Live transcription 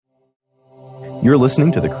You're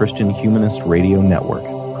listening to the Christian Humanist Radio Network,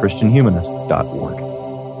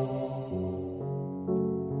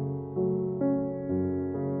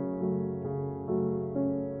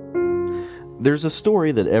 christianhumanist.org. There's a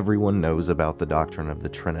story that everyone knows about the doctrine of the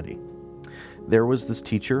Trinity. There was this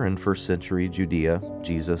teacher in first century Judea,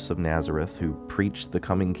 Jesus of Nazareth, who preached the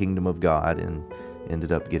coming kingdom of God and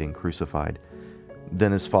ended up getting crucified.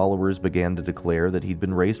 Then his followers began to declare that he'd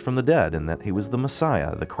been raised from the dead and that he was the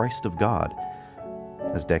Messiah, the Christ of God.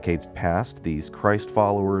 As decades passed, these Christ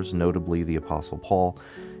followers, notably the Apostle Paul,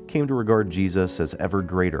 came to regard Jesus as ever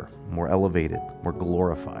greater, more elevated, more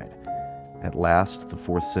glorified. At last, the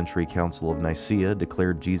 4th century Council of Nicaea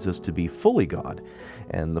declared Jesus to be fully God,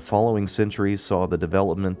 and the following centuries saw the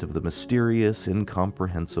development of the mysterious,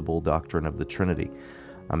 incomprehensible doctrine of the Trinity,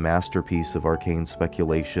 a masterpiece of arcane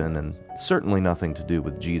speculation and certainly nothing to do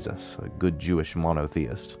with Jesus, a good Jewish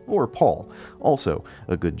monotheist, or Paul, also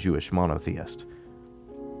a good Jewish monotheist.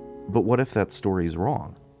 But what if that story's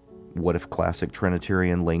wrong? What if classic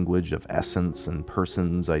Trinitarian language of essence and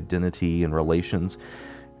persons, identity, and relations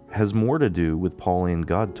has more to do with Pauline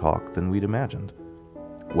God talk than we'd imagined?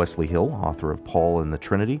 Wesley Hill, author of Paul and the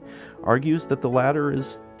Trinity, argues that the latter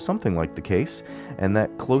is something like the case, and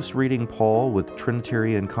that close reading Paul with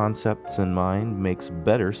Trinitarian concepts in mind makes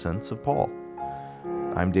better sense of Paul.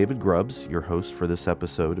 I'm David Grubbs, your host for this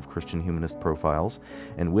episode of Christian Humanist Profiles,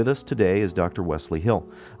 and with us today is Dr. Wesley Hill,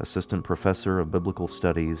 Assistant Professor of Biblical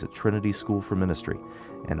Studies at Trinity School for Ministry,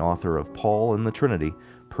 and author of Paul and the Trinity,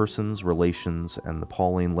 Persons, Relations, and the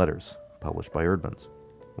Pauline Letters, published by Eerdmans.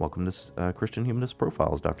 Welcome to Christian Humanist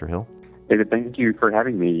Profiles, Dr. Hill. David, thank you for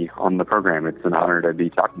having me on the program. It's an honor to be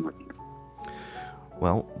talking with you.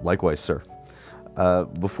 Well, likewise, sir.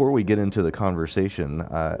 Before we get into the conversation,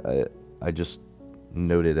 I just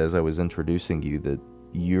noted as I was introducing you that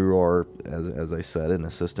you are, as I said, an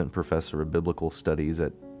Assistant Professor of Biblical Studies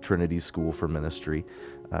at Trinity School for Ministry,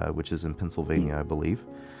 which is in Pennsylvania, I believe.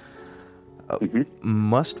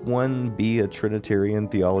 Must one be a Trinitarian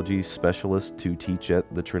theology specialist to teach at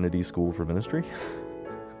the Trinity School for Ministry?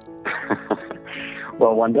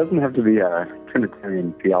 Well, one doesn't have to be a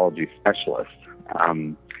Trinitarian theology specialist.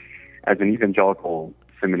 As an evangelical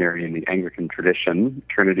seminary in the Anglican tradition,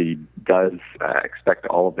 Trinity does expect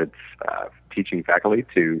all of its teaching faculty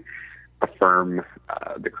to affirm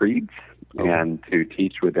the creeds and to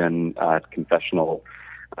teach within confessional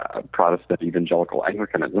Protestant evangelical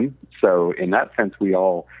Anglicanism. So in that sense, we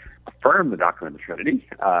all affirm the doctrine of the Trinity.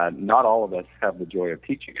 Not all of us have the joy of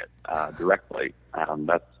teaching it directly.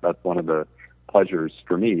 That's one of the pleasures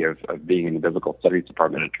for me of being in the Biblical Studies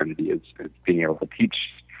Department at Trinity is being able to teach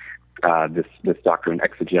this doctrine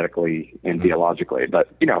exegetically and theologically. But,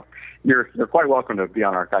 you're quite welcome to be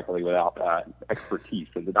on our faculty without expertise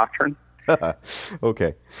in the doctrine.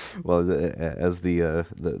 Okay. Well, as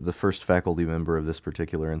the first faculty member of this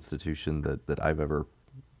particular institution that I've ever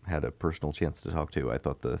had a personal chance to talk to, I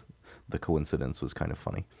thought the coincidence was kind of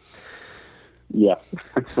funny. Yeah.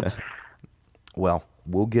 Well,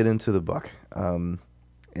 we'll get into the book.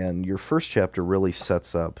 And your first chapter really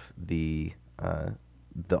sets up the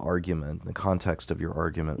argument, the context of your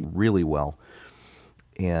argument really well.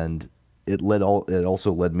 And it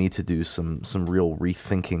also led me to do some real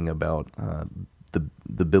rethinking about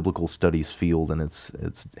the biblical studies field and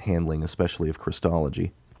its handling, especially of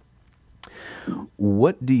Christology.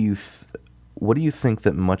 What do you think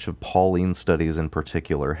that much of Pauline studies in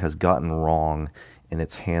particular has gotten wrong in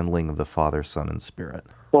its handling of the Father, Son, and Spirit?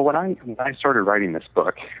 Well, when I started writing this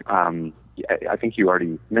book, I think you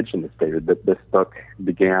already mentioned this, David, that this book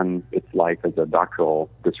began its life as a doctoral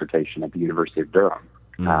dissertation at the University of Durham.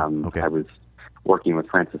 Okay. I was working with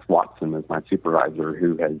Francis Watson as my supervisor,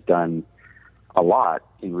 who has done a lot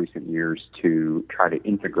in recent years to try to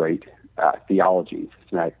integrate theology,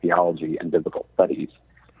 systematic theology, and biblical studies.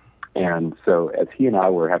 And so as he and I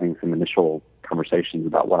were having some initial conversations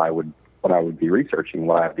about what I would be researching,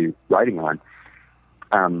 what I'd be writing on,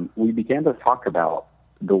 we began to talk about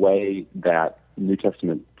the way that New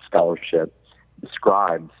Testament scholarship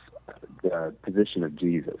describes the position of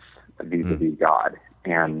Jesus vis-a-vis God.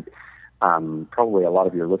 And probably a lot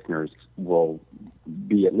of your listeners will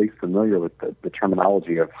be at least familiar with the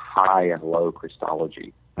terminology of high and low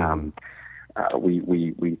Christology.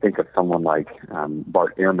 We think of someone like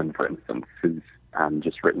Bart Ehrman, for instance, who's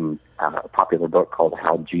just written a popular book called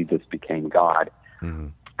How Jesus Became God,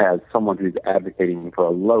 as someone who's advocating for a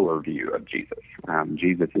lower view of Jesus.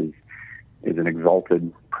 Jesus is an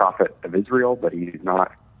exalted prophet of Israel, but he's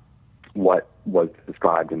not what was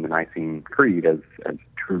described in the Nicene Creed as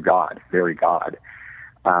true God, very God.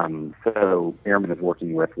 So Ehrman is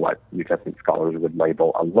working with what New Testament scholars would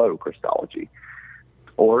label a low Christology.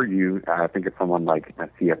 Or you think of someone like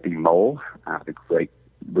C.F.B. Moll, the great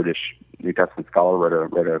British New Testament scholar,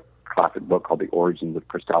 wrote a classic book called The Origins of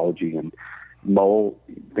Christology, and Moll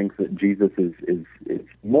thinks that Jesus is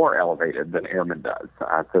more elevated than Ehrman does.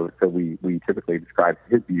 So we typically describe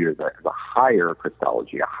his view as a higher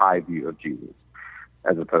Christology, a high view of Jesus,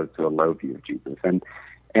 as opposed to a low view of Jesus.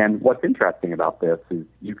 And what's interesting about this is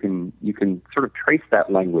you can sort of trace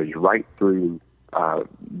that language right through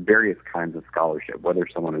various kinds of scholarship, whether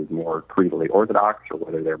someone is more creedally orthodox or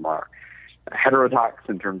whether they're more heterodox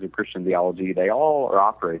in terms of Christian theology. They all are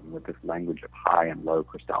operating with this language of high and low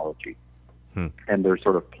Christology. And they're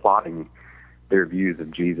sort of plotting their views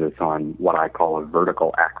of Jesus on what I call a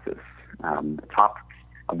vertical axis. The top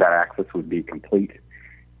of that axis would be complete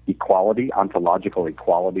equality, ontological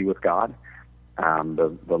equality with God.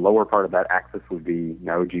 The lower part of that axis would be,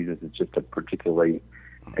 no, Jesus is just a particularly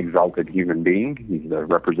exalted human being. He's a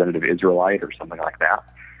representative Israelite or something like that.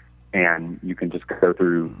 And you can just go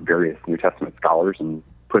through various New Testament scholars and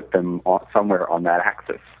put them somewhere on that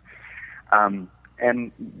axis.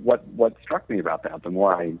 And what struck me about that, the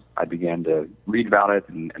more I began to read about it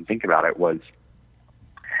and think about it, was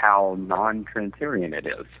how non-Trinitarian it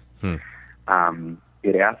is.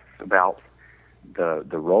 It asks about the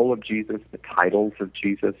role of Jesus, the titles of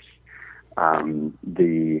Jesus,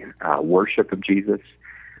 the worship of Jesus,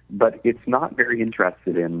 but it's not very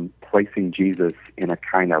interested in placing Jesus in a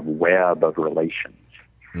kind of web of relations.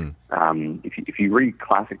 If you read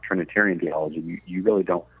classic Trinitarian theology, you really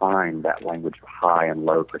don't find that language of high and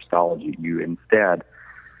low Christology. You instead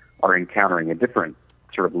are encountering a different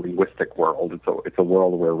sort of linguistic world. It's a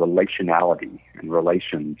world where relationality and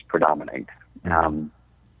relations predominate. And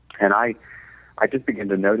I just begin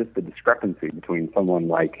to notice the discrepancy between someone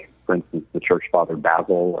like, for instance, the Church Father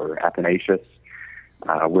Basil or Athanasius,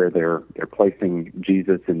 where they're placing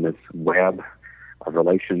Jesus in this web of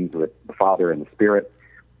relations with the Father and the Spirit,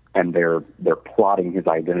 and they're plotting his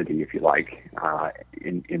identity, if you like,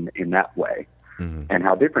 in that way, and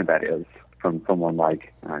how different that is from someone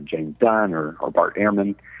like James Dunn or Bart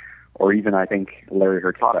Ehrman, or even I think Larry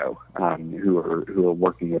Hurtado, who are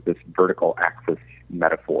working with this vertical axis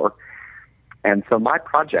metaphor. And so my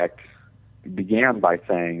project began by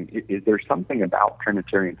saying, is there something about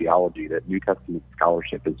Trinitarian theology that New Testament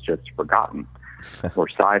scholarship has just forgotten or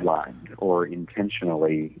sidelined or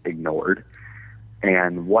intentionally ignored?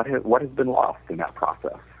 And what has been lost in that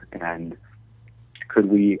process? And could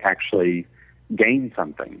we actually gain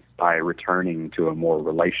something by returning to a more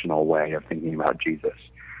relational way of thinking about Jesus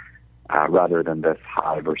rather than this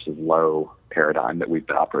high versus low paradigm that we've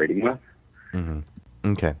been operating with?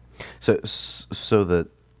 Okay. So that,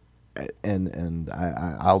 and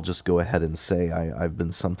I'll just go ahead and say I've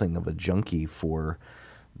been something of a junkie for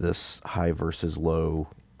this high versus low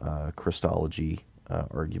Christology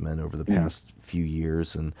argument over the past few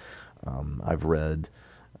years, and I've read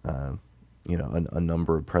a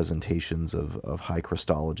number of presentations of high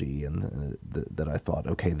Christology, and that I thought,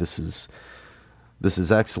 okay, this is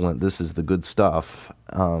excellent, this is the good stuff,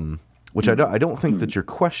 which I don't think that you're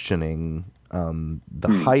questioning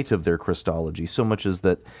the height of their Christology so much as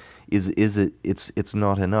that it's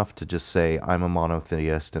not enough to just say I'm a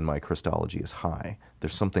monotheist and my Christology is high.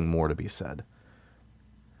 There's something more to be said.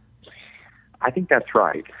 I think that's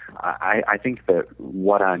right. I think that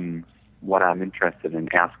what I'm interested in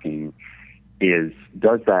asking is,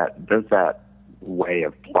 does that way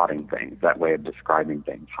of plotting things, that way of describing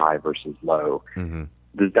things, high versus low,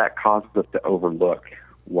 does that cause us to overlook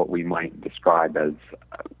what we might describe as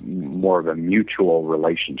more of a mutual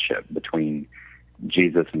relationship between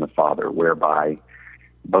Jesus and the Father, whereby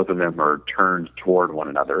both of them are turned toward one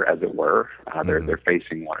another, as it were. They're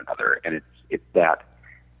facing one another, and it's that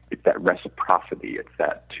reciprocity, it's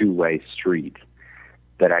that two-way street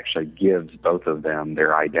that actually gives both of them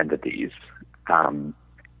their identities.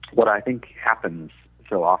 What I think happens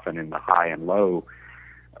so often in the high and low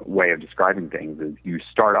way of describing things is you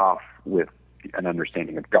start off with an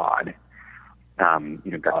understanding of God.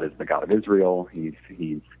 God is the God of Israel. He's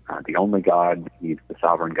the only God. He's the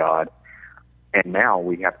sovereign God. And now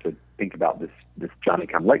we have to think about this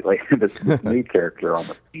Johnny-come-lately, this new character on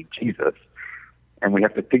the scene, Jesus. And we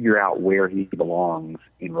have to figure out where he belongs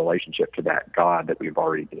in relationship to that God that we've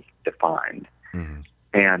already defined.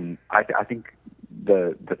 And I think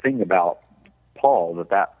the thing about Paul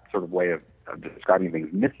that sort of way of describing things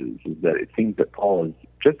misses is that it seems that Paul is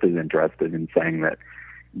just as interested in saying that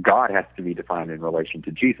God has to be defined in relation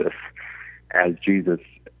to Jesus as Jesus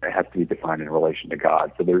has to be defined in relation to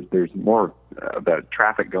God. So there's more of the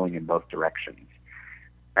traffic going in both directions.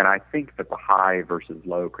 And I think that the high versus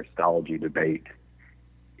low Christology debate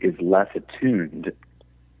is less attuned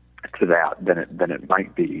to that than it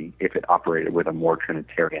might be if it operated with a more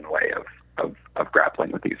Trinitarian way of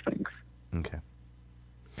grappling with these things. Okay.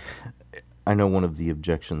 I know one of the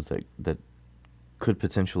objections that could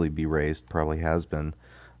potentially be raised, probably has been,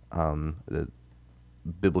 the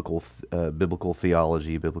biblical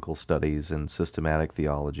theology, biblical studies, and systematic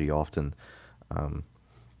theology often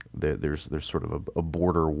there's sort of a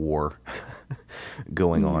border war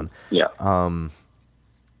going on. Yeah.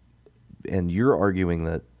 And you're arguing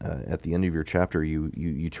that at the end of your chapter,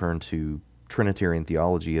 you turn to Trinitarian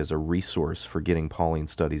theology as a resource for getting Pauline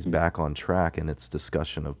studies back on track in its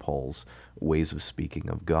discussion of Paul's ways of speaking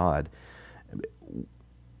of God.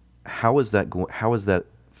 How is that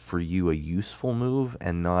for you a useful move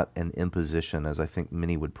and not an imposition, as I think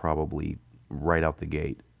many would probably right out the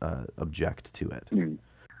gate object to it?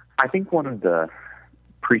 I think one of the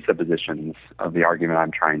presuppositions of the argument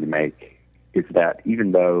I'm trying to make is that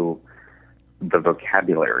even though the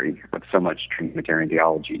vocabulary of so much Trinitarian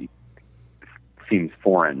theology seems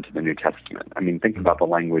foreign to the New Testament. I mean, think about the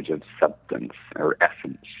language of substance or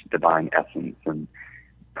essence, divine essence, and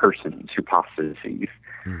persons, hypostases,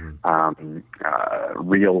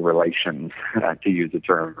 real relations, to use a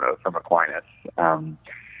term from Aquinas.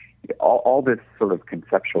 All this sort of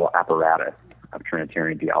conceptual apparatus of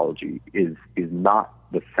Trinitarian theology is not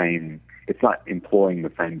the same. It's not employing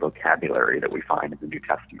the same vocabulary that we find in the New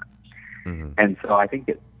Testament. And so I think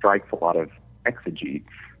it strikes a lot of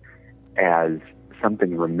exegetes as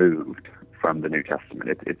something removed from the New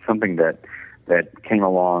Testament. It's something that came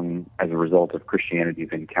along as a result of Christianity's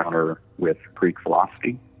encounter with Greek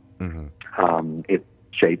philosophy. It's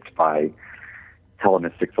shaped by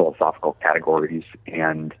Hellenistic philosophical categories,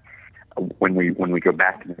 and when we go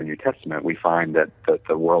back to the New Testament, we find that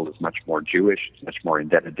the world is much more Jewish, it's much more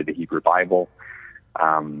indebted to the Hebrew Bible.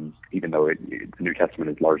 Even though the New Testament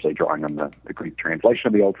is largely drawing on the Greek translation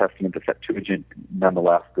of the Old Testament, the Septuagint,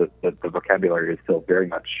 nonetheless, the vocabulary is still very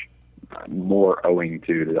much more owing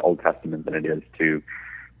to the Old Testament than it is to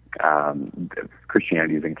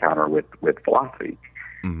Christianity's encounter with philosophy.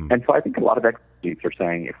 And so I think a lot of exegetes are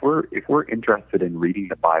saying if we're interested in reading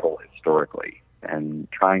the Bible historically and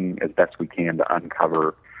trying as best we can to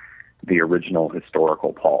uncover the original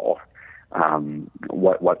historical Paul,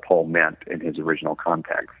 what Paul meant in his original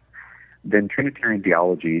context, then Trinitarian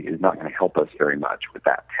theology is not going to help us very much with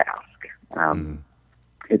that task.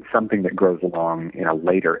 It's something that grows along in a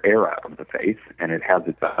later era of the faith, and it has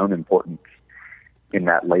its own importance in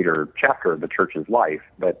that later chapter of the church's life.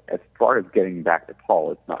 But as far as getting back to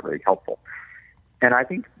Paul, it's not very helpful. And I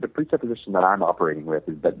think the presupposition that I'm operating with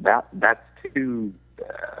is that's too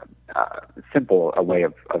simple a way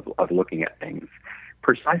of looking at things,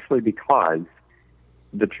 precisely because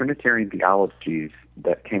the Trinitarian theologies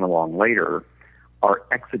that came along later are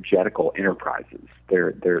exegetical enterprises.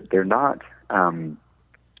 They're not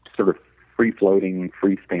sort of free-floating,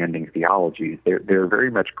 freestanding theologies. They're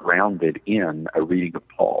very much grounded in a reading of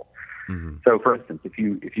Paul. So, for instance, if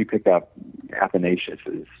you pick up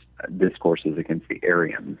Athanasius's discourses against the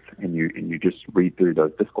Arians and you just read through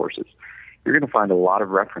those discourses, you're going to find a lot of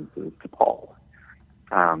references to Paul.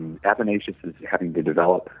 Athanasius is having to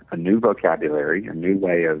develop a new vocabulary, a new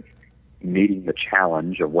way of meeting the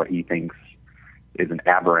challenge of what he thinks is an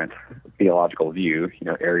aberrant theological view,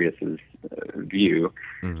 Arius's view.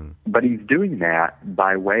 But he's doing that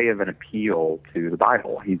by way of an appeal to the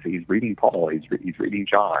Bible. He's reading Paul, he's reading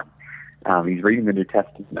John, he's reading the New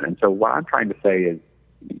Testament. And so what I'm trying to say is,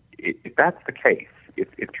 if that's the case,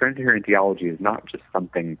 if Trinitarian theology is not just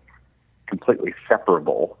something completely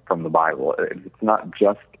separable from the Bible, it's not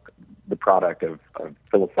just the product of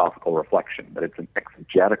philosophical reflection, but it's an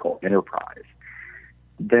exegetical enterprise,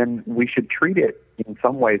 then we should treat it in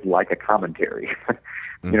some ways like a commentary.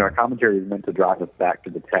 A commentary is meant to drive us back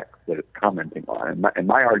to the text that it's commenting on. And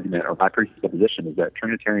my argument, or my presupposition, is that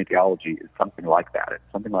Trinitarian theology is something like that. It's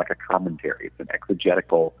something like a commentary. It's an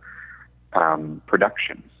exegetical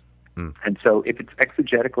production. And so if it's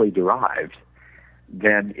exegetically derived,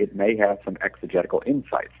 then it may have some exegetical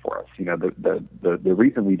insights for us. The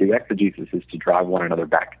reason we do exegesis is to drive one another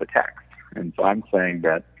back to the text. And so I'm saying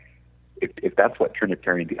that if that's what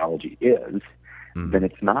Trinitarian theology is, then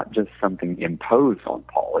it's not just something imposed on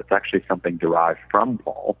Paul. It's actually something derived from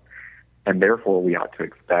Paul, and therefore we ought to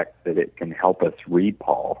expect that it can help us read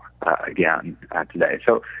Paul again today.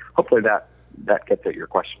 So hopefully that gets at your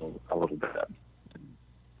question a little bit.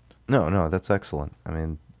 No, that's excellent. I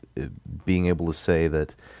mean, being able to say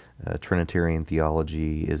that Trinitarian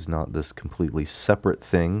theology is not this completely separate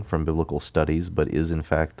thing from biblical studies, but is in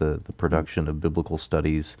fact the production of biblical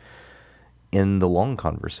studies in the long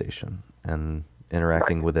conversation. And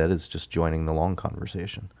interacting with it is just joining the long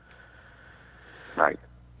conversation. Right.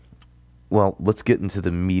 Well, let's get into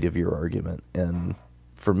the meat of your argument. And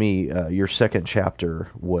for me, your second chapter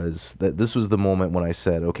was that this was the moment when I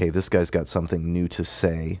said, okay, this guy's got something new to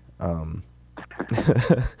say.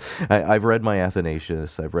 I've read my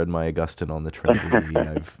Athanasius, I've read my Augustine on the Trinity,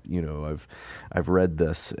 I've read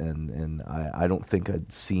this, and I don't think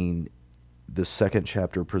I'd seen the second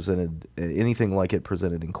chapter presented anything like it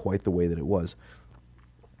presented in quite the way that it was.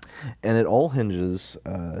 And it all hinges,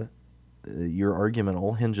 your argument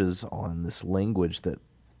all hinges on this language that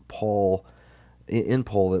Paul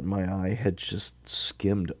that my eye had just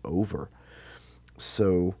skimmed over.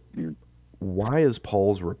 So why is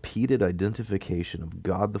Paul's repeated identification of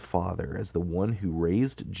God the Father as the one who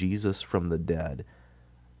raised Jesus from the dead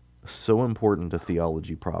so important to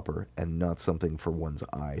theology proper and not something for one's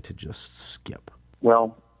eye to just skip?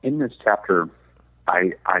 Well, in this chapter,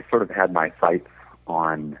 I sort of had my sights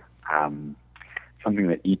on something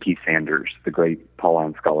that E.P. Sanders, the great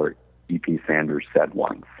Pauline scholar E.P. Sanders, said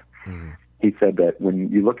once. Mm-hmm. He said that when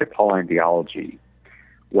you look at Pauline theology,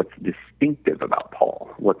 what's distinctive about Paul,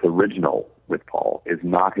 what's original with Paul, is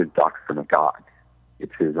not his doctrine of God.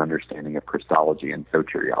 It's his understanding of Christology and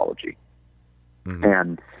soteriology. Mm-hmm.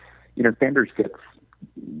 And, Sanders gets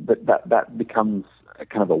that becomes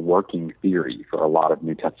kind of a working theory for a lot of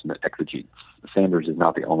New Testament exegetes. Sanders is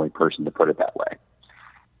not the only person to put it that way.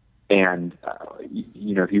 And,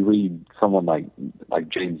 if you read someone like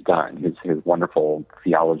James Dunn, his wonderful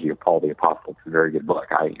Theology of Paul the Apostle, it's a very good book.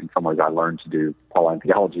 In some ways I learned to do Pauline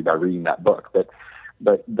theology by reading that book.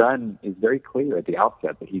 But Dunn is very clear at the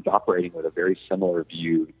outset that he's operating with a very similar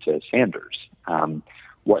view to Sanders.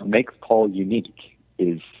 What makes Paul unique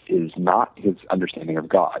is not his understanding of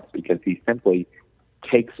God, because he simply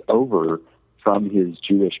takes over from his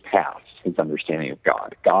Jewish past his understanding of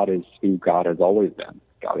God. God is who God has always been.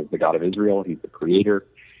 God is the God of Israel. He's the creator.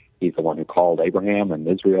 He's the one who called Abraham and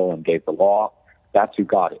Israel and gave the law. That's who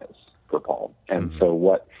God is for Paul. And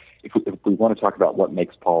so if we want to talk about what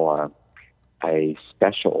makes Paul a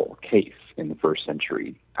special case in the first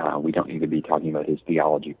century, we don't need to be talking about his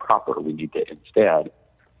theology proper. We need to instead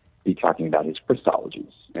be talking about his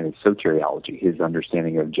Christologies and his soteriology, his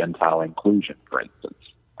understanding of Gentile inclusion, for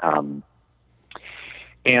instance.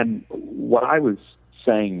 And what I was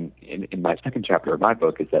saying in my second chapter of my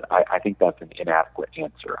book is that I think that's an inadequate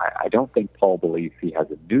answer. I don't think Paul believes he has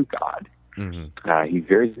a new God. Mm-hmm. He's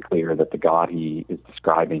very clear that the God he is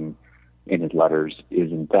describing in his letters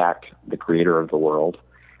is in fact the creator of the world,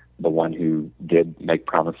 the one who did make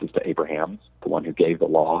promises to Abraham, the one who gave the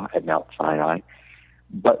law at Mount Sinai.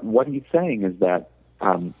 But what he's saying is that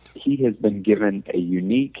he has been given a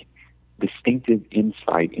unique, distinctive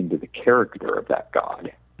insight into the character of that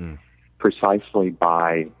God. Precisely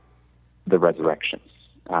by the resurrection.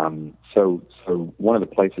 So one of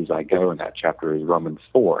the places I go in that chapter is Romans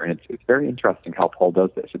 4, and it's very interesting how Paul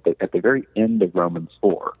does this. At the very end of Romans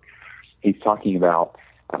 4, he's talking about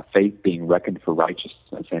faith being reckoned for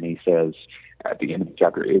righteousness, and he says at the end of the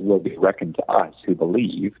chapter, it will be reckoned to us who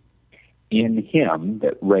believe in him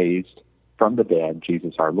that raised from the dead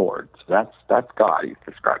Jesus our Lord. So that's God he's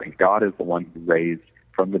describing. God is the one who raised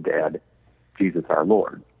from the dead Jesus our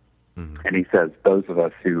Lord. Mm-hmm. And he says, those of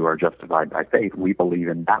us who are justified by faith, we believe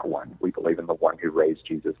in that one. We believe in the one who raised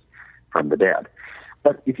Jesus from the dead.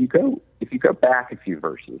 But if you go back a few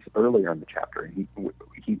verses earlier in the chapter,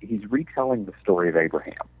 he's retelling the story of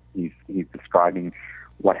Abraham. He's describing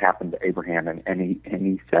what happened to Abraham, and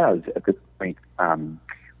he says at this point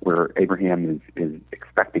where Abraham is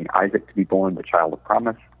expecting Isaac to be born, the child of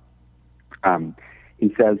promise.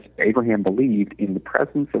 He says Abraham believed in the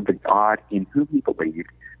presence of the God in whom he believed,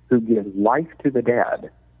 who gives life to the dead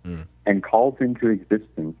and calls into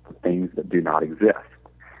existence the things that do not exist.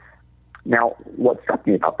 Now, what struck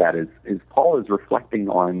me about that is Paul is reflecting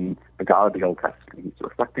on the God of the Old Testament. He's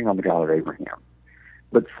reflecting on the God of Abraham.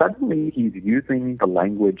 But suddenly he's using the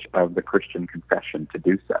language of the Christian confession to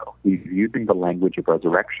do so. He's using the language of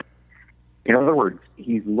resurrection. In other words,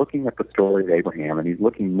 he's looking at the story of Abraham, and he's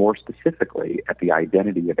looking more specifically at the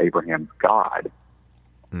identity of Abraham's God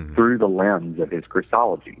through the lens of his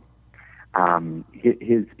Christology.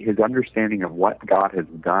 His understanding of what God has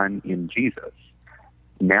done in Jesus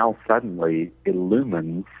now suddenly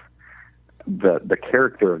illumines the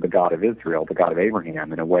character of the God of Israel, the God of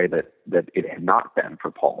Abraham, in a way that it had not been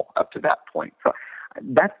for Paul up to that point. So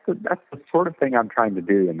That's the sort of thing I'm trying to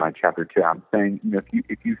do in my chapter 2. I'm saying,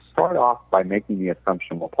 if you start off by making the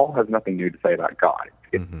assumption, well, Paul has nothing new to say about God.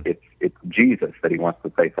 It's Jesus that he wants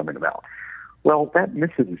to say something about. Well, that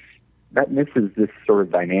misses this sort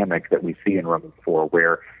of dynamic that we see in Romans 4,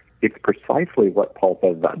 where it's precisely what Paul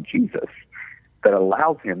says about Jesus that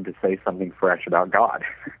allows him to say something fresh about God.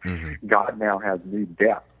 Mm-hmm. God now has new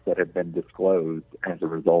depths that have been disclosed as a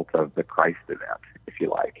result of the Christ event, if you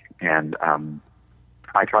like. And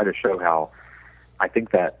I try to show how I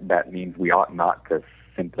think that means we ought not to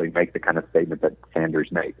simply make the kind of statement that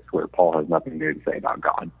Sanders makes, where Paul has nothing new to say about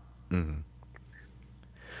God. Mm-hmm.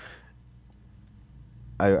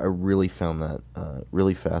 I really found that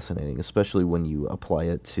really fascinating, especially when you apply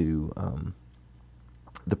it to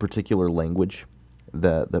the particular language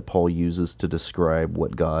that Paul uses to describe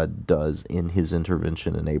what God does in his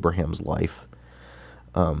intervention in Abraham's life.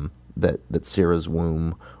 That Sarah's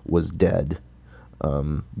womb was dead,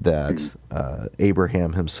 that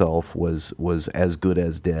Abraham himself was as good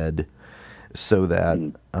as dead, so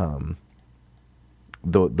that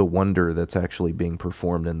the wonder that's actually being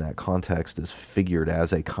performed in that context is figured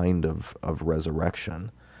as a kind of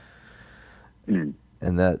resurrection. And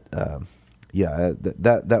that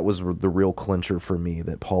that was the real clincher for me,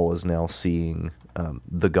 that Paul is now seeing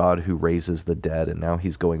the God who raises the dead, and now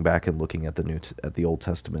he's going back and looking at the Old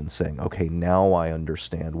Testament and saying, okay, now I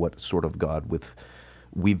understand what sort of God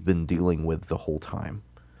we've been dealing with the whole time.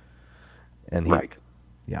 And right.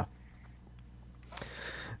 Yeah.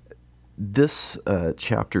 This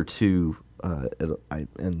chapter 2,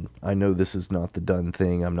 I know this is not the done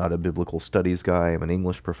thing. I'm not a biblical studies guy. I'm an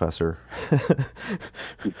English professor.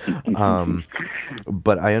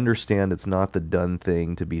 But I understand it's not the done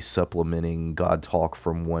thing to be supplementing God talk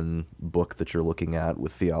from one book that you're looking at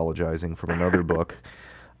with theologizing from another book.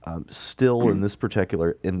 Still, in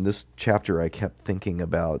this chapter, I kept thinking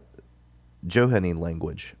about Johannine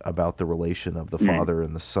language, about the relation of the Father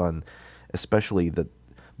and the Son, especially that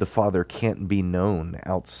the Father can't be known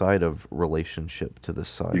outside of relationship to the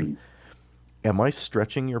Son. Am I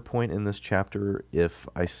stretching your point in this chapter if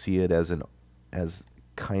I see it as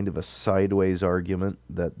kind of a sideways argument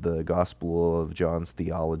that the Gospel of John's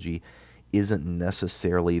theology isn't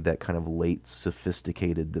necessarily that kind of late,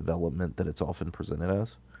 sophisticated development that it's often presented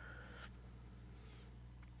as?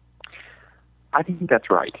 I think that's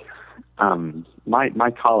right.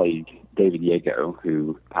 My colleague, David Yago,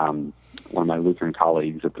 who one of my Lutheran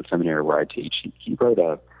colleagues at the seminary where I teach, he wrote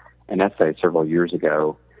an essay several years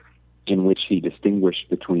ago in which he distinguished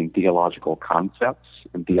between theological concepts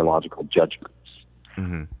and theological judgments.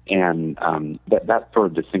 Mm-hmm. And that sort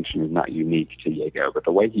of distinction is not unique to Yago, but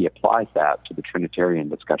the way he applies that to the Trinitarian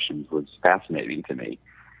discussions was fascinating to me.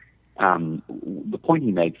 The point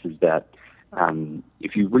he makes is that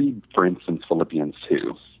if you read, for instance, Philippians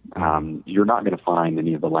 2, you're not going to find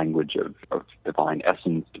any of the language of divine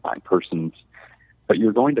essence, divine persons, but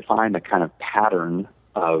you're going to find a kind of pattern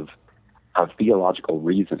of theological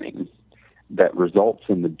reasoning that results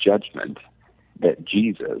in the judgment that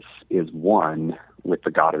Jesus is one with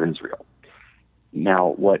the God of Israel.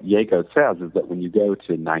 Now, what Yago says is that when you go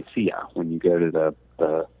to Nicaea, when you go to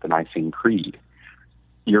the Nicene Creed,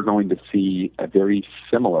 you're going to see a very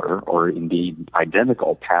similar, or indeed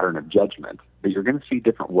identical, pattern of judgment, but you're going to see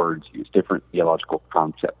different words used, different theological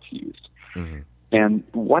concepts used. Mm-hmm. And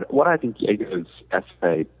what I think Yago's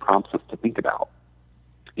essay prompts us to think about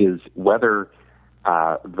is whether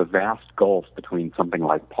the vast gulf between something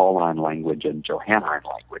like Pauline language and Johannine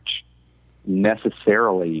language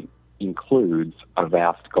necessarily includes a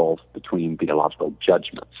vast gulf between theological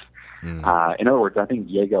judgments. In other words, I think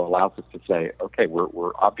Yago allows us to say, okay,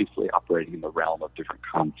 we're obviously operating in the realm of different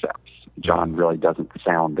concepts. John really doesn't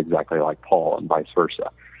sound exactly like Paul, and vice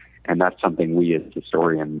versa. And that's something we as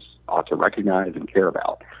historians ought to recognize and care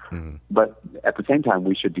about. But at the same time,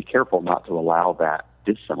 we should be careful not to allow that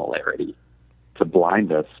dissimilarity to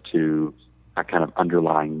blind us to a kind of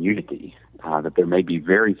underlying unity, that there may be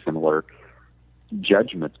very similar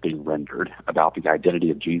judgments being rendered about the identity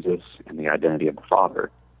of Jesus and the identity of the Father,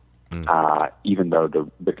 even though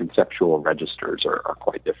the conceptual registers are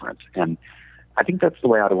quite different. And I think that's the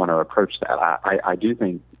way I want to approach that. I do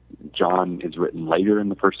think John is written later in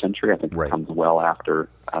the first century. I think it comes well after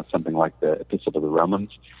something like the Epistle to the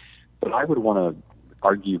Romans. But I would want to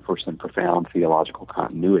argue for some profound theological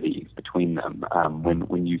continuity between them.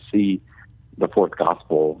 When you see the fourth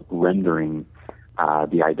gospel rendering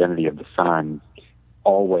the identity of the Son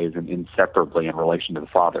always and inseparably in relation to the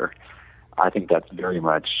Father, I think that's very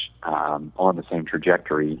much on the same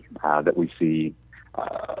trajectory that we see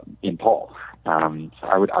in Paul. So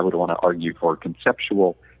I would want to argue for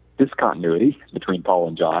conceptual discontinuity between Paul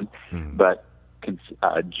and John, but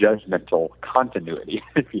judgmental continuity,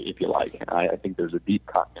 if you like. I think there's a deep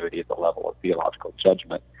continuity at the level of theological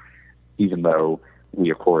judgment, even though we,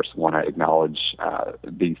 of course, want to acknowledge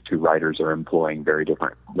these two writers are employing very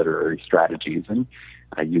different literary strategies and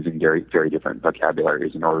using very, very different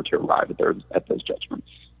vocabularies in order to arrive at those judgments.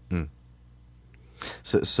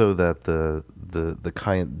 So that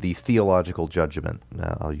the theological judgment,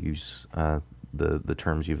 I'll use the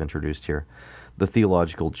terms you've introduced here, the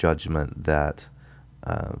theological judgment that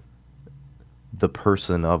the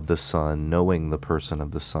person of the Son, knowing the person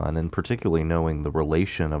of the Son, and particularly knowing the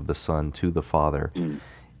relation of the Son to the Father,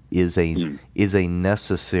 is a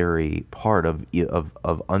necessary part of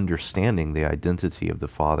understanding the identity of the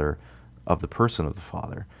Father, of the person of the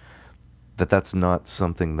Father. That's not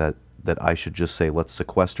something that I should just say, let's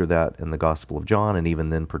sequester that in the Gospel of John, and even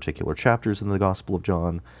then particular chapters in the Gospel of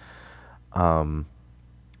John,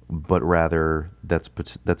 but rather that's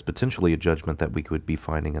potentially a judgment that we could be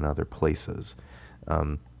finding in other places,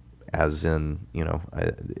 as in,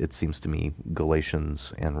 it seems to me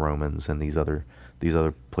Galatians and Romans and these other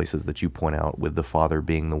places that you point out, with the Father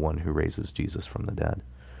being the one who raises Jesus from the dead.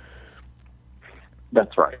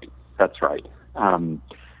 That's right.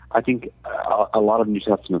 I think a lot of New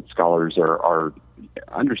Testament scholars are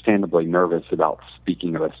understandably nervous about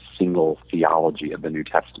speaking of a single theology of the New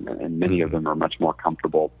Testament, and many of them are much more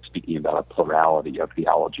comfortable speaking about a plurality of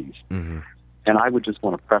theologies. And I would just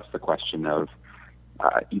want to press the question of,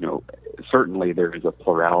 certainly there is a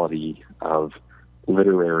plurality of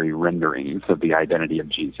literary renderings of the identity of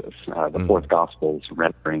Jesus. The fourth Gospel's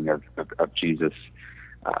rendering of Jesus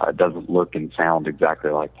doesn't look and sound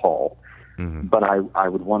exactly like Paul. But I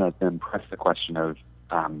would want to then press the question of,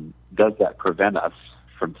 does that prevent us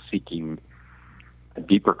from seeking a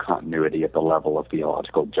deeper continuity at the level of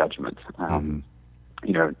theological judgment?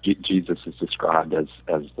 Jesus is described as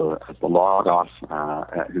the Logos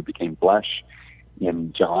who became flesh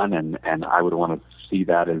in John, and I would want to see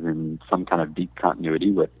that as in some kind of deep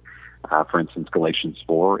continuity with, for instance, Galatians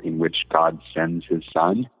 4, in which God sends his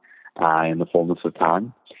Son in the fullness of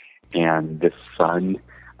time, and this Son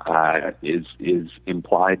is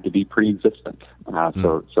implied to be pre-existent.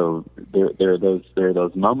 So there are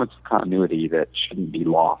those moments of continuity that shouldn't be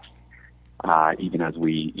lost, even as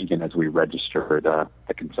we register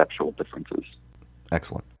the conceptual differences.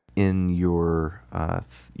 Excellent. In your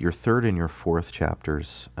third and your fourth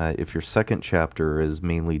chapters, if your second chapter is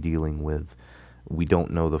mainly dealing with we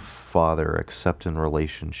don't know the Father except in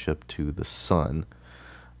relationship to the Son,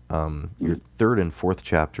 your third and fourth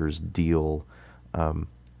chapters deal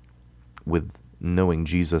with knowing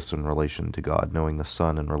Jesus in relation to God, knowing the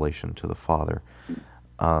Son in relation to the Father,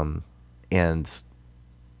 and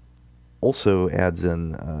also adds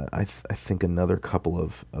in, I think, another couple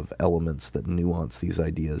of elements that nuance these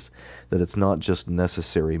ideas, that it's not just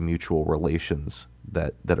necessary mutual relations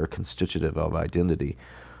that are constitutive of identity,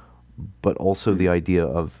 but also the idea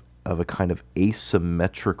of a kind of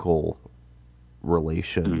asymmetrical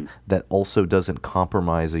relation that also doesn't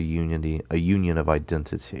compromise a union of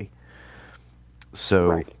identity.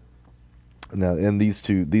 So now, and these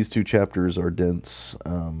two chapters are dense,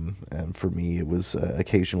 and for me it was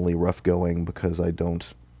occasionally rough going because I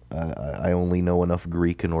only know enough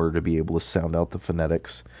Greek in order to be able to sound out the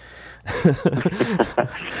phonetics.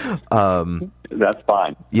 That's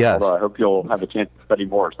fine. Yeah. Although I hope you'll have a chance to study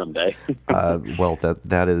more someday. Well,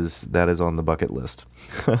 that is on the bucket list.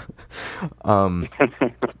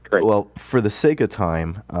 Great. Well, for the sake of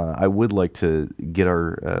time, I would like to get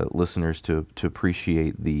our listeners to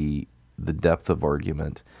appreciate the depth of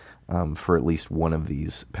argument for at least one of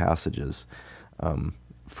these passages.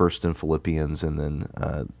 First in Philippians, and then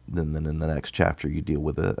in the next chapter you deal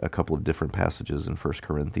with a couple of different passages in 1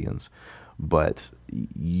 Corinthians. But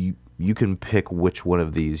you can pick which one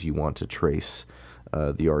of these you want to trace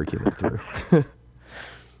the argument through.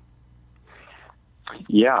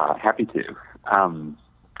 Yeah, happy to. One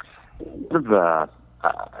of the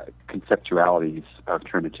conceptualities of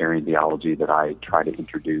Trinitarian theology that I try to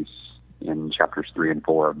introduce in chapters 3 and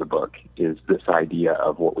 4 of the book is this idea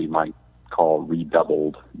of what we might call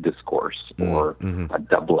redoubled discourse, or a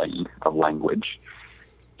doubling of language.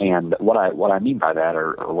 And what I mean by that,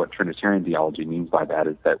 or what Trinitarian theology means by that,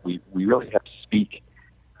 is that we really have to speak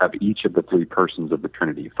of each of the three persons of the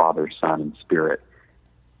Trinity, Father, Son, and Spirit,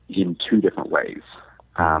 in two different ways.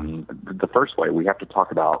 The first way, we have to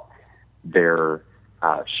talk about their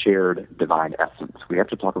shared divine essence. We have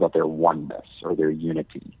to talk about their oneness, or their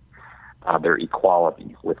unity, their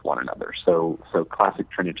equality with one another. So classic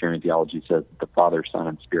Trinitarian theology says that the Father, Son,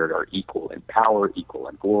 and Spirit are equal in power, equal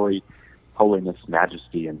in glory, holiness,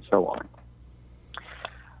 majesty, and so on.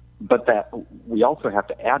 But that we also have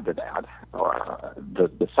to add to that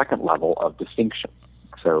the second level of distinction.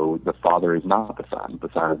 So the Father is not the Son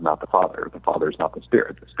is not the Father is not the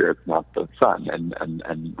Spirit's not the Son,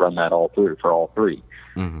 and run that all through for all three.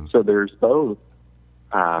 Mm-hmm. So there's both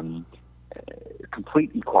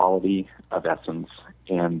complete equality of essence,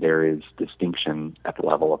 and there is distinction at the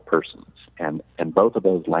level of persons. And both of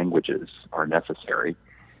those languages are necessary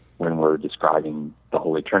when we're describing the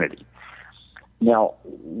Holy Trinity. Now,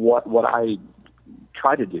 what I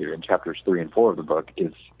try to do in chapters 3 and 4 of the book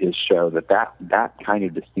is show that kind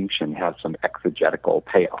of distinction has some exegetical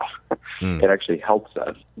payoff. It actually helps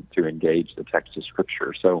us to engage the text of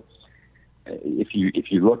Scripture. So if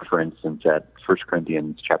you look, for instance, at 1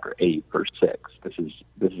 Corinthians chapter 8, verse 6, this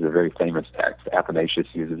is a very famous text. Athanasius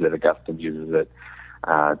uses it, Augustine uses it.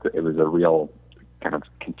 It was a real kind of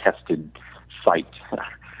contested site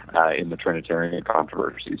in the Trinitarian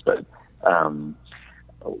controversies. But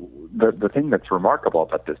the thing that's remarkable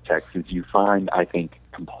about this text is you find, I think,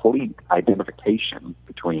 complete identification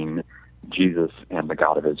between Jesus and the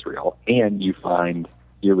God of Israel, and you find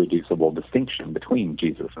irreducible distinction between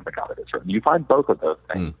Jesus and the God of Israel. You find both of those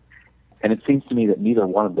things, and it seems to me that neither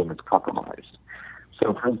one of them is compromised.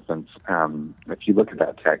 So, for instance, if you look at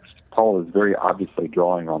that text, Paul is very obviously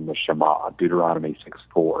drawing on the Shema, Deuteronomy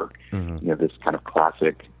 6:4, this kind of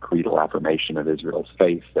classic creedal affirmation of Israel's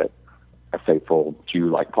faith that a faithful Jew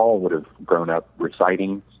like Paul would have grown up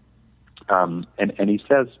reciting. And he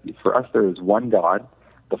says, for us there is one God,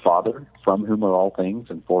 the Father, from whom are all things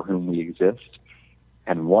and for whom we exist,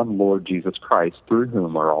 and one Lord Jesus Christ, through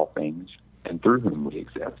whom are all things and through whom we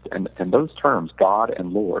exist. And those terms, God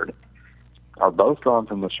and Lord, are both drawn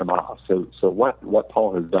from the Shema. So what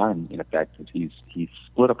Paul has done, in effect, is he's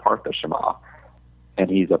split apart the Shema, and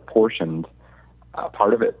he's apportioned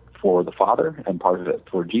part of it for the Father and part of it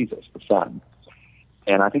for Jesus, the Son.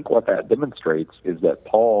 And I think what that demonstrates is that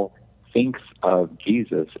Paul thinks of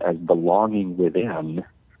Jesus as belonging within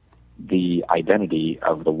the identity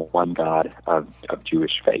of the one God of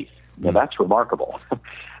Jewish faith. Now, that's remarkable.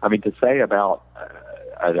 I mean, to say about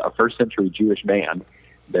a first century Jewish man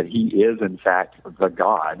that he is, in fact, the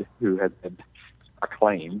God who has been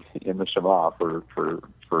acclaimed in the Shema for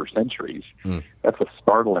centuries, that's a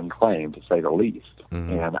startling claim, to say the least.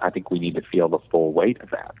 And I think we need to feel the full weight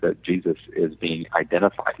of that Jesus is being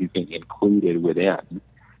identified. He's being included within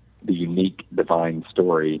the unique divine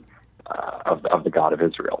story of the God of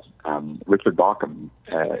Israel. Richard Bauckham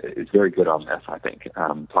is very good on this, I think,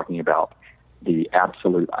 talking about the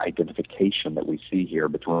absolute identification that we see here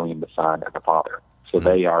between the Son and the Father. So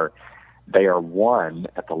they are one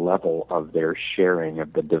at the level of their sharing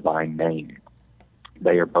of the divine name.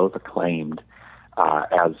 They are both acclaimed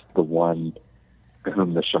as the one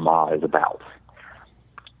whom the Shema is about.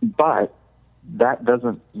 But that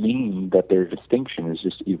doesn't mean that their distinction is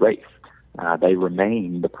just erased. They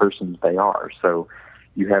remain the persons they are. So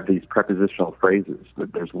you have these prepositional phrases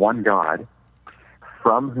that there's one God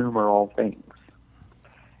from whom are all things,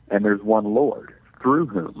 and there's one Lord through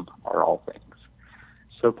whom are all things.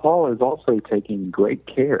 So Paul is also taking great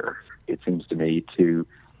care, it seems to me, to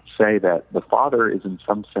say that the Father is in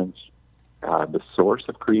some sense the source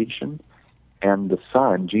of creation, and the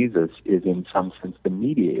Son, Jesus, is in some sense the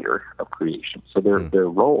mediator of creation. So their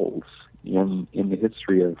roles in the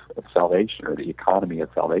history of salvation, or the economy of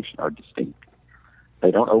salvation, are distinct.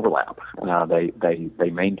 They don't overlap. They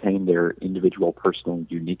maintain their individual personal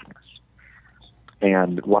uniqueness.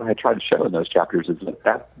 And what I try to show in those chapters is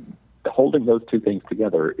that holding those two things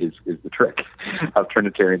together is the trick of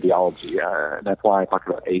Trinitarian theology. And that's why I talk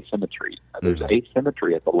about asymmetry. There's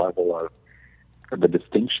asymmetry at the level of the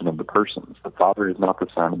distinction of the persons. The Father is not the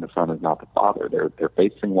Son, and the Son is not the Father. They're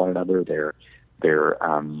facing one another. They're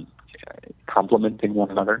complementing one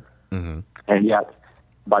another. And yet,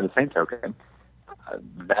 by the same token,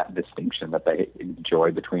 that distinction that they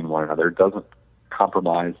enjoy between one another doesn't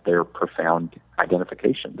compromise their profound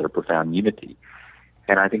identification, their profound unity.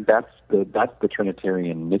 And I think that's the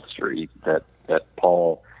Trinitarian mystery that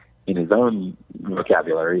Paul, in his own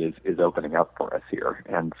vocabulary, is opening up for us here.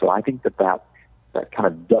 And so I think that kind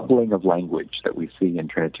of doubling of language that we see in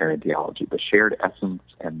Trinitarian theology, the shared essence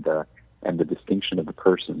and the distinction of the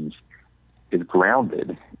persons, is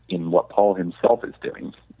grounded in what Paul himself is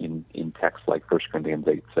doing in texts like 1 Corinthians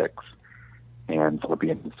 8:6 and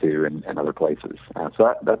Philippians 2 and other places.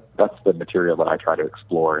 So that's the material that I try to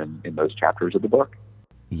explore in those chapters of the book.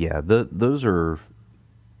 Yeah, that was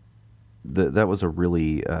a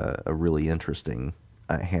really interesting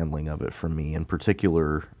handling of it for me. In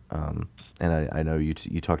particular, and I know you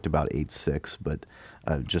talked about 8:6, but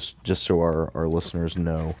just so our listeners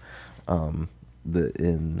know,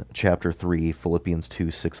 in chapter 3, Philippians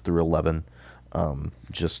 2:6-11,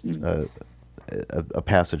 just a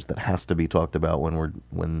passage that has to be talked about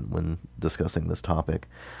when discussing this topic,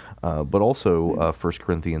 but also 1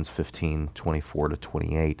 Corinthians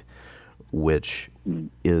 15:24-28, which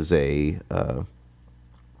is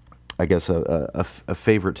I guess a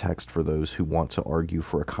favorite text for those who want to argue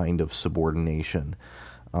for a kind of subordination,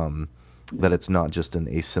 that it's not just an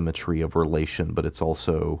asymmetry of relation, but it's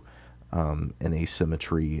also an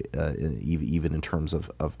asymmetry even in terms of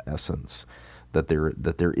essence, that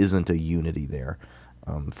there isn't a unity there.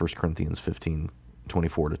 1 Corinthians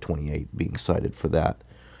 15:24-28 being cited for that.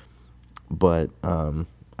 But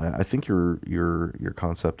I think your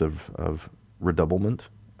concept of redoublement,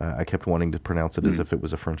 I kept wanting to pronounce it as if it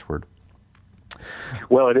was a French word.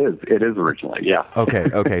 Well, it is. It is originally, yeah.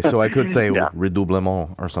 Okay. So I could say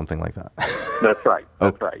redoublement or something like that. That's right.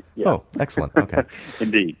 That's right. Yeah. Oh, excellent. Okay.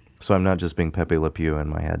 Indeed. So I'm not just being Pepe Le Pew in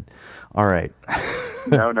my head. All right.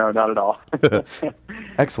 No, not at all.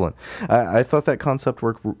 Excellent. I thought that concept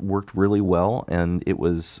worked really well, and it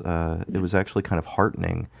was actually kind of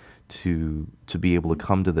heartening to be able to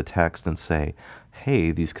come to the text and say,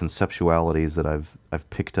 hey, these conceptualities that I've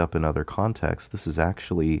picked up in other contexts, this is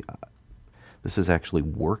actually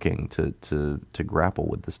working to grapple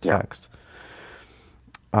with this text.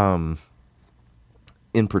 Yeah.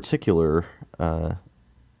 In particular,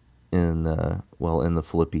 in the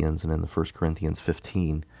Philippians and in the 1 Corinthians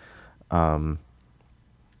 15, I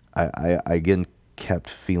again kept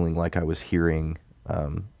feeling like I was hearing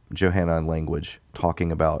Johannine language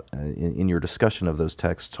talking about, in your discussion of those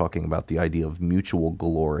texts, talking about the idea of mutual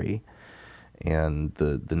glory and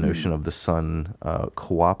the notion of the Son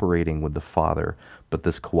cooperating with the Father, but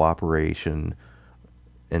this cooperation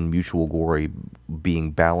and mutual glory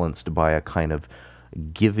being balanced by a kind of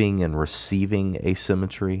giving and receiving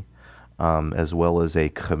asymmetry, as well as a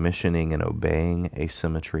commissioning and obeying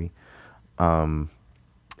asymmetry.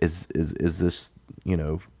 Is this,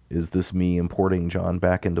 is this me importing John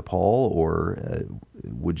back into Paul, or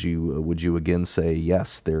would you again say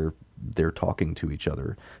yes, they're talking to each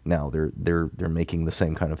other now, they're making the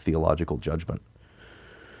same kind of theological judgment?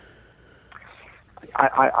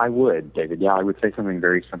 I would, David. Yeah, I would say something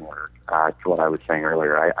very similar to what I was saying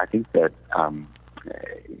earlier. I think that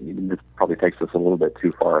this probably takes us a little bit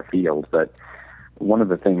too far afield, but one of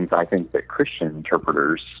the things I think that Christian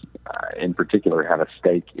interpreters in particular have a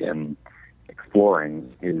stake in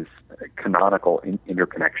exploring is canonical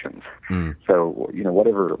interconnections. So,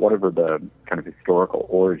 whatever the kind of historical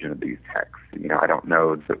origin of these texts, I don't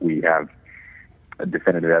know that we have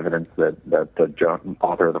definitive evidence that the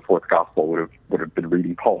author of the fourth gospel would have been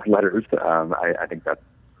reading Paul's letters. I think that's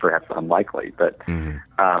perhaps unlikely, but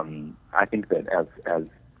I think that as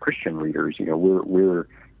Christian readers, we're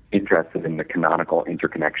interested in the canonical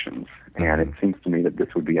interconnections, and it seems to me that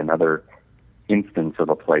this would be another instance of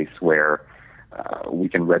a place where we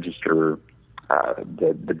can register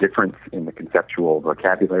the difference in the conceptual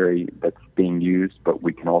vocabulary that's being used, but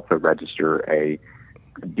we can also register a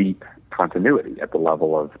deep continuity at the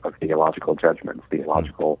level of theological judgments,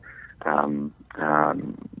 theological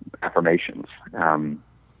affirmations.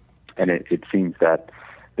 And it seems that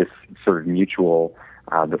this sort of mutual,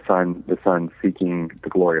 the Son seeking the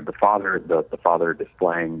glory of the Father, the Father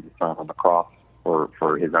displaying the Son on the cross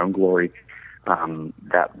for his own glory,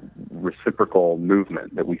 that reciprocal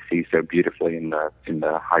movement that we see so beautifully in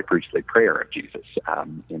the high priestly prayer of Jesus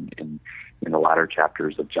in the latter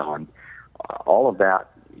chapters of John. All of that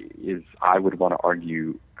is, I would want to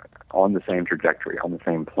argue, on the same trajectory, on the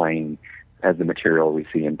same plane as the material we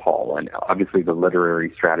see in Paul. And obviously the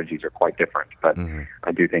literary strategies are quite different, but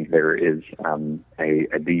I do think there is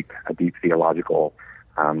a deep theological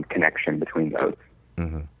connection between those.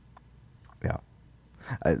 Yeah.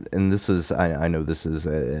 And this is, I know this is,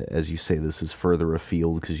 as you say, this is further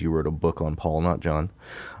afield because you wrote a book on Paul, not John.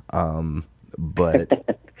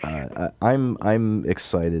 But I'm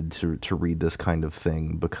excited to read this kind of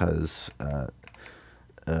thing because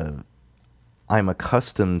I'm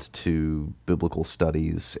accustomed to biblical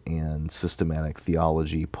studies and systematic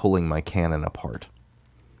theology pulling my canon apart.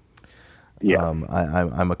 Yeah,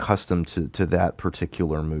 I'm accustomed to that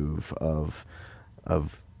particular move of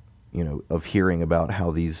hearing about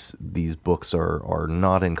how these books are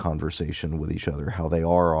not in conversation with each other, how they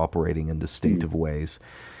are operating in distinctive ways,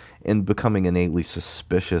 and becoming innately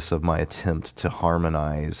suspicious of my attempt to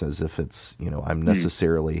harmonize as if it's, I'm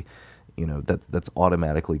necessarily, that's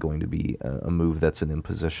automatically going to be a move that's an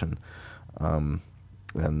imposition.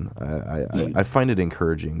 And I find it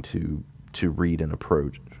encouraging to read and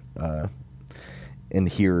approach and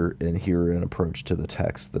hear an approach to the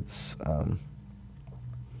text that's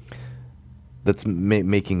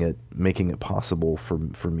making it possible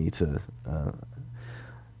for me to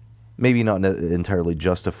maybe not entirely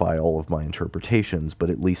justify all of my interpretations, but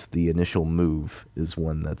at least the initial move is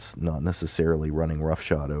one that's not necessarily running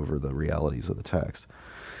roughshod over the realities of the text.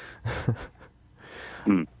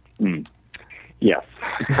 Yes.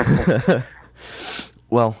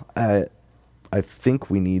 Well, I think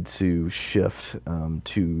we need to shift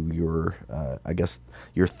to your, I guess,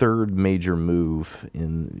 your third major move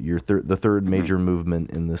in the third major movement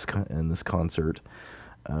in this concert,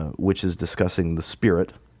 which is discussing the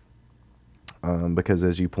Spirit. Because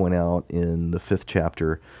as you point out in the 5th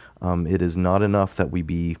chapter, it is not enough that we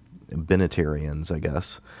be Benitarians, I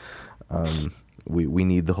guess. We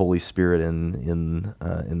need the Holy Spirit in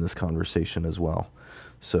this conversation as well.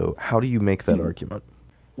 So how do you make that argument?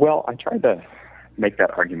 Well, I tried to make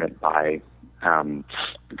that argument by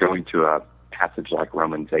going to a passage like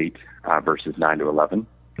Romans 8, verses 9 to 11,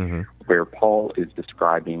 where Paul is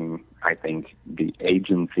describing, I think, the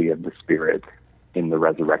agency of the Spirit in the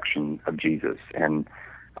resurrection of Jesus. And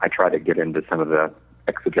I try to get into some of the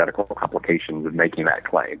exegetical complications of making that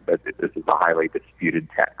claim, but this is a highly disputed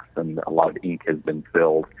text, and a lot of ink has been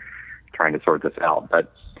spilled trying to sort this out.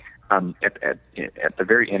 But at the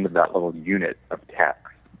very end of that little unit of text,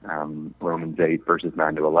 Romans 8, verses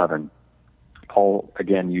 9 to 11, Paul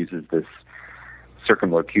again uses this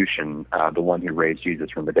circumlocution, the one who raised Jesus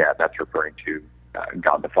from the dead. That's referring to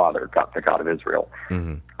God the Father, the God of Israel.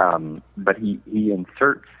 But he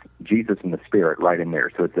inserts Jesus and the Spirit right in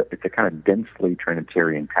there. So it's a kind of densely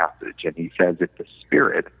Trinitarian passage. And he says, if the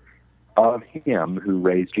Spirit of him who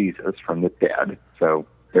raised Jesus from the dead, so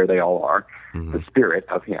there they all are, the Spirit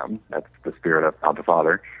of him, that's the Spirit of God the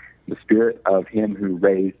Father, the Spirit of him who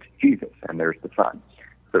raised Jesus, and there's the Son.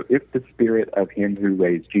 So if the Spirit of him who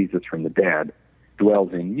raised Jesus from the dead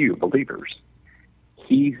dwells in you, believers,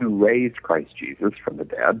 he who raised Christ Jesus from the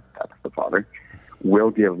dead, that's the Father,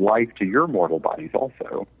 will give life to your mortal bodies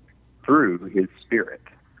also through his Spirit,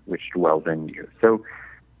 which dwells in you. So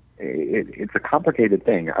it's a complicated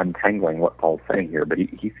thing, untangling what Paul's saying here, but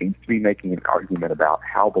he seems to be making an argument about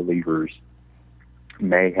how believers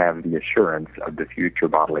may have the assurance of the future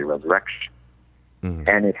bodily resurrection.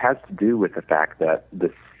 And it has to do with the fact that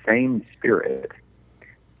the same Spirit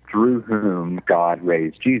through whom God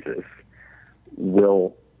raised Jesus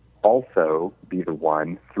will also be the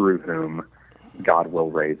one through whom God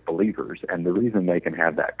will raise believers. And the reason they can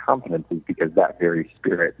have that confidence is because that very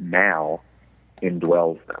Spirit now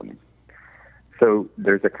indwells them. So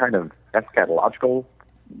there's a kind of eschatological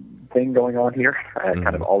thing going on here,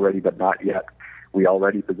 kind of already but not yet. We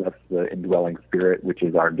already possess the indwelling Spirit, which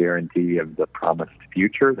is our guarantee of the promised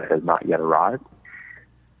future that has not yet arrived.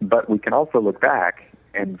 But we can also look back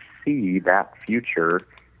and see that future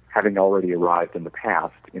having already arrived in the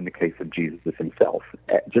past in the case of Jesus himself.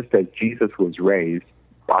 Just as Jesus was raised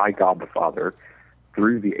by God the Father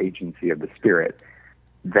through the agency of the Spirit,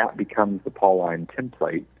 that becomes the Pauline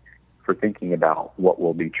template for thinking about what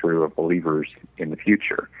will be true of believers in the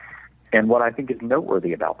future. And what I think is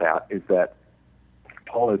noteworthy about that is that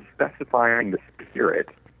Paul is specifying the Spirit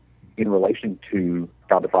in relation to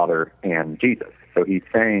God the Father and Jesus. So he's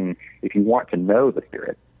saying, if you want to know the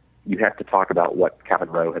Spirit, you have to talk about what Calvin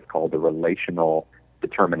Rowe has called the relational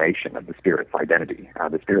determination of the Spirit's identity.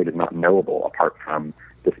 The Spirit is not knowable apart from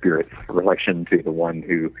the Spirit's relation to the one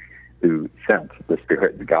who sent the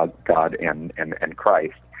Spirit, God and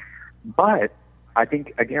Christ. But I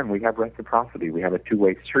think, again, we have reciprocity. We have a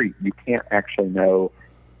two-way street. You can't actually know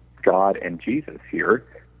God and Jesus here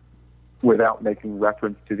without making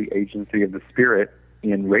reference to the agency of the Spirit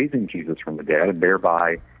in raising Jesus from the dead and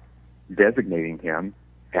thereby designating him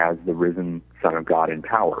as the risen Son of God in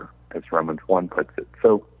power, as Romans 1 puts it.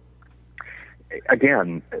 So,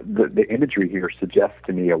 again, the imagery here suggests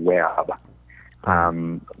to me a web.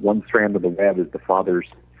 One strand of the web is the Father's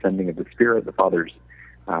sending of the Spirit, the Father's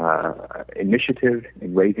initiative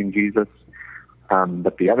in raising Jesus.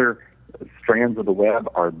 But the other strands of the web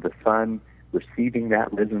are the Son receiving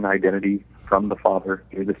that risen identity from the Father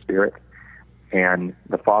through the Spirit, and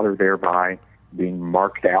the Father thereby being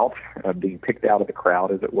marked out, being picked out of the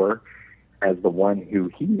crowd, as it were, as the one who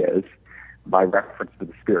he is by reference to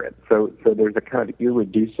the Spirit. So there's a kind of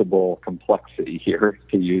irreducible complexity here,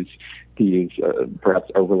 to use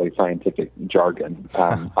perhaps overly scientific jargon.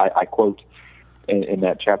 I quote in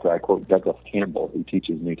that chapter, I quote Douglas Campbell, who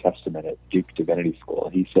teaches New Testament at Duke Divinity School.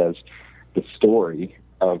 He says, the story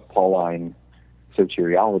of Pauline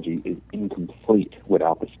soteriology is incomplete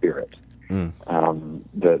without the Spirit.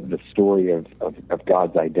 The story of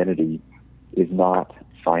God's identity is not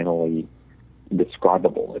finally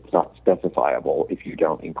describable. It's not specifiable if you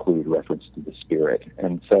don't include reference to the Spirit.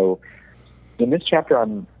 And so in this chapter,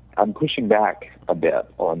 I'm pushing back a bit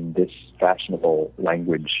on this fashionable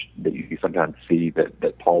language that you sometimes see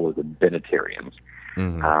that Paul is a Benitarian.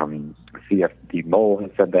 C.F.D. Moll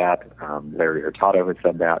has said that. Larry Hurtado has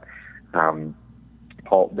said that.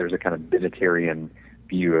 Paul, there's a kind of Benitarian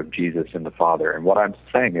view of Jesus and the Father. And what I'm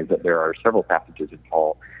saying is that there are several passages in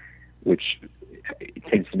Paul which, it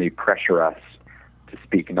seems to me, pressure us to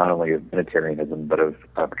speak not only of Benitarianism but of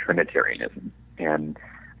Trinitarianism. And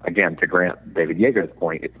again, to grant David Yeager's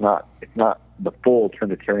point, it's not the full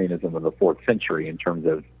Trinitarianism of the 4th century in terms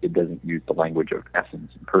of it doesn't use the language of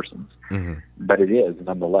essence and persons, but it is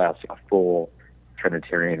nonetheless a full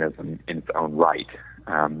Trinitarianism in its own right.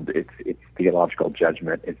 Its theological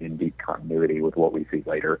judgment is in deep continuity with what we see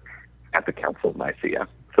later at the Council of Nicaea.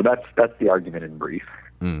 So that's the argument in brief.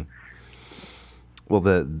 Well,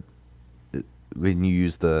 when you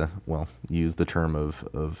use the term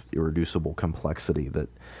of irreducible complexity, that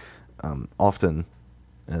often,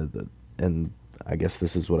 and I guess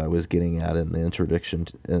this is what I was getting at in the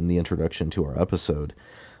introduction to our episode.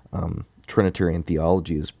 Trinitarian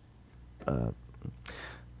theology is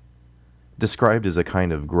described as a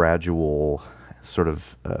kind of gradual sort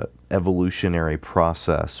of evolutionary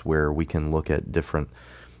process where we can look at different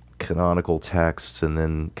canonical texts and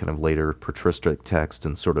then kind of later patristic text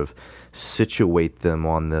and sort of situate them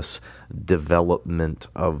on this development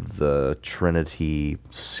of the Trinity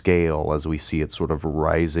scale as we see it sort of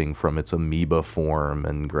rising from its amoeba form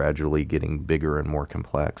and gradually getting bigger and more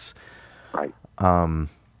complex. Right.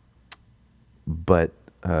 But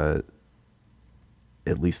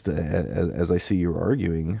at least as I see you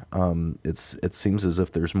arguing, it seems as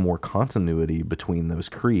if there's more continuity between those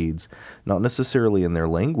creeds, not necessarily in their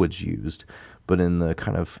language used, but in the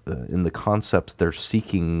kind of in the concepts they're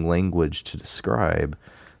seeking language to describe.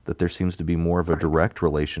 That there seems to be more of a direct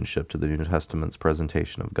relationship to the New Testament's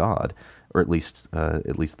presentation of God, or at least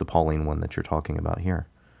the Pauline one that you're talking about here.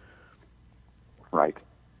 Right.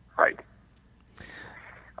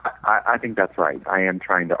 I think that's right. I am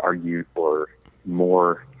trying to argue for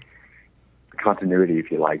more continuity, if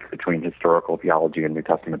you like, between historical theology and New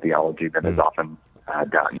Testament theology than is often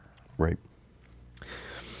done. Right.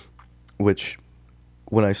 Which,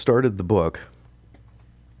 when I started the book,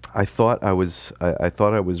 I thought I was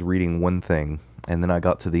reading one thing, and then I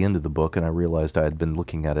got to the end of the book and I realized I had been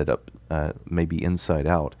looking at it up, maybe inside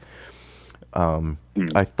out.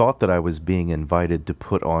 I thought that I was being invited to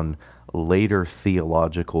put on later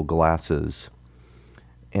theological glasses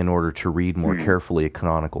in order to read more carefully a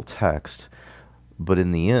canonical text. But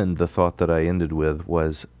in the end, the thought that I ended with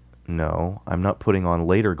was, no, I'm not putting on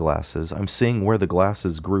later glasses. I'm seeing where the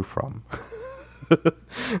glasses grew from.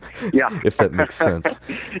 Yeah. If that makes sense.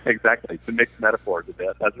 Exactly. It's a mixed metaphor a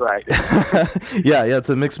bit. That's right. Yeah, it's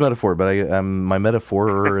a mixed metaphor, but my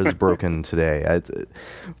metaphor is broken today.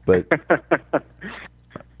 But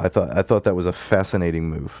I thought that was a fascinating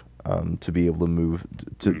move. To be able to move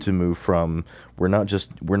to move from we're not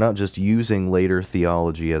just using later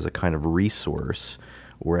theology as a kind of resource.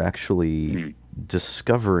 We're actually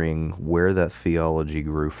discovering where that theology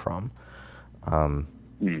grew from.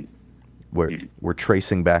 We're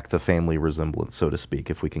tracing back the family resemblance, so to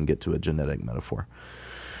speak, if we can get to a genetic metaphor.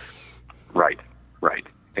 Right,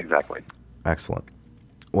 exactly. Excellent.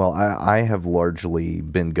 Well, I have largely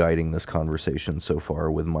been guiding this conversation so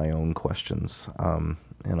far with my own questions.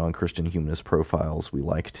 And on Christian Humanist Profiles, we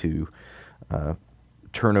like to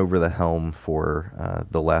turn over the helm for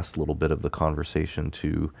the last little bit of the conversation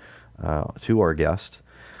to our guest.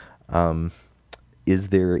 Is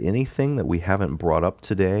there anything that we haven't brought up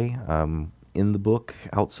today in the book,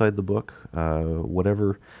 outside the book,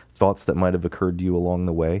 whatever thoughts that might have occurred to you along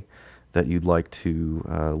the way that you'd like to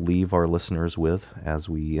leave our listeners with as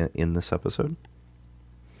we end this episode?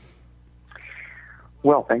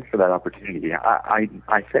 Well, thanks for that opportunity. I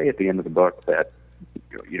say at the end of the book that,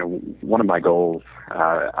 one of my goals,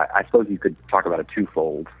 I suppose you could talk about a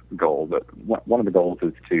twofold goal, but one of the goals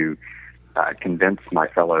is to convince my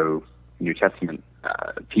fellow New Testament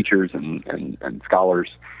teachers and scholars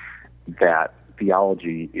that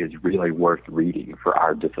theology is really worth reading for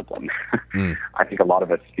our discipline. I think a lot of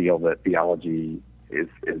us feel that theology is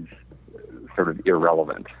sort of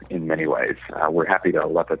irrelevant in many ways. We're happy to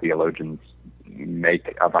let the theologians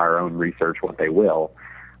make of our own research what they will,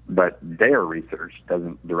 but their research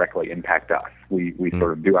doesn't directly impact us. We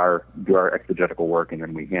sort of do our exegetical work, and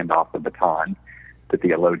then we hand off the baton to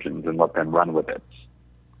theologians and let them run with it.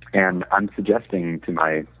 And I'm suggesting to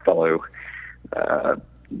my fellow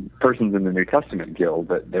persons in the New Testament Guild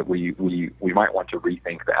that we might want to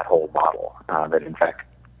rethink that whole model, that in fact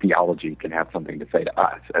theology can have something to say to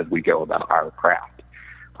us as we go about our craft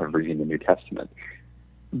of reading the New Testament.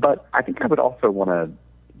 But I think I would also want to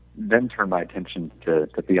then turn my attention to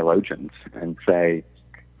theologians and say,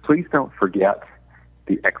 please don't forget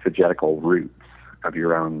the exegetical roots of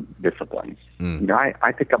your own discipline. You know,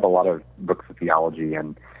 I pick up a lot of books of theology,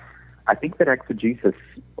 and I think that exegesis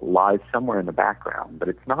lies somewhere in the background, but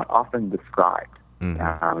it's not often described.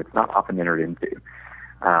 It's not often entered into.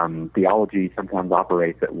 Theology sometimes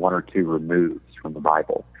operates at one or two removes from the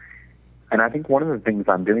Bible. And I think one of the things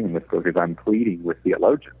I'm doing in this book is I'm pleading with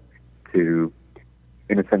theologians to,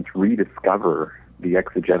 in a sense, rediscover the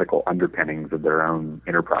exegetical underpinnings of their own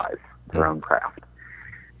enterprise, their own craft.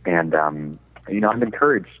 And, you know, I'm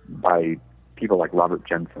encouraged by people like Robert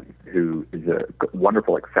Jensen, who is a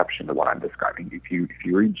wonderful exception to what I'm describing. If you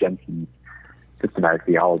read Jensen's systematic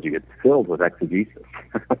theology, it's filled with exegesis.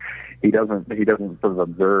 He doesn't sort of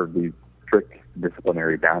observe these strict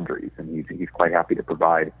disciplinary boundaries, and he's quite happy to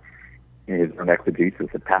provide his own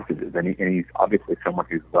exegesis of passages. And he's obviously someone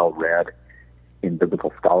who's well read in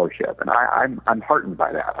biblical scholarship, and I'm heartened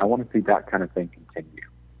by that. I want to see that kind of thing continue.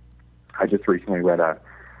 I just recently read a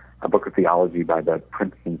book of theology by the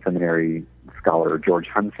Princeton Seminary scholar George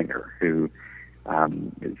Hunsinger, who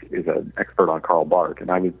is an expert on Karl Barth,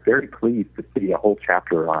 and I was very pleased to see a whole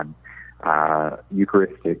chapter on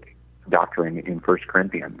Eucharistic doctrine in 1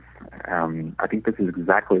 Corinthians. I think this is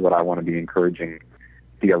exactly what I want to be encouraging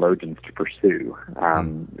theologians to pursue,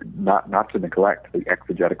 not to neglect the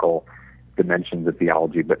exegetical dimensions of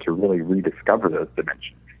theology, but to really rediscover those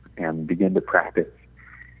dimensions and begin to practice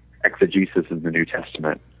exegesis of the New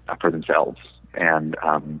Testament for themselves. And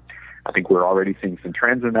I think we're already seeing some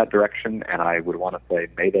trends in that direction, and I would want to say,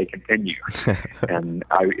 may they continue. And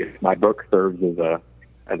if my book serves as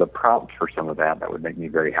a prompt for some of that, that would make me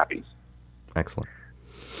very happy. Excellent.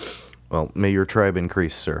 Well, may your tribe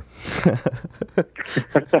increase, sir.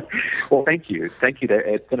 Well, thank you. Thank you.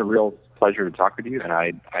 It's been a real pleasure to talk with you, and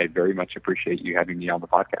I very much appreciate you having me on the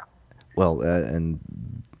podcast. Well, and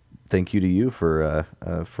thank you to you for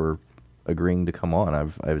agreeing to come on.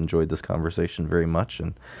 I've enjoyed this conversation very much,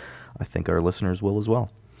 and I think our listeners will as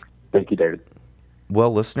well. Thank you, David.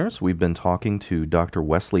 Well, listeners, we've been talking to Dr.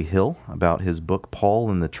 Wesley Hill about his book, Paul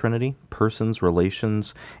and the Trinity, Persons,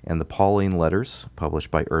 Relations, and the Pauline Letters, published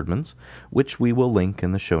by Eerdmans, which we will link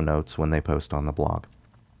in the show notes when they post on the blog.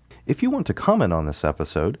 If you want to comment on this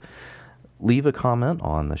episode, leave a comment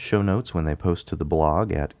on the show notes when they post to the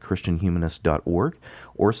blog at christianhumanist.org,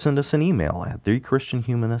 or send us an email at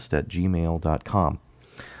thechristianhumanist@gmail.com.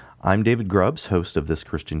 I'm David Grubbs, host of this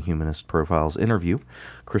Christian Humanist Profiles interview.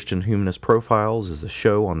 Christian Humanist Profiles is a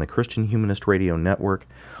show on the Christian Humanist Radio Network.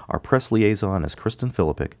 Our press liaison is Kristen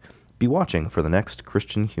Philippic. Be watching for the next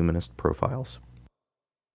Christian Humanist Profiles.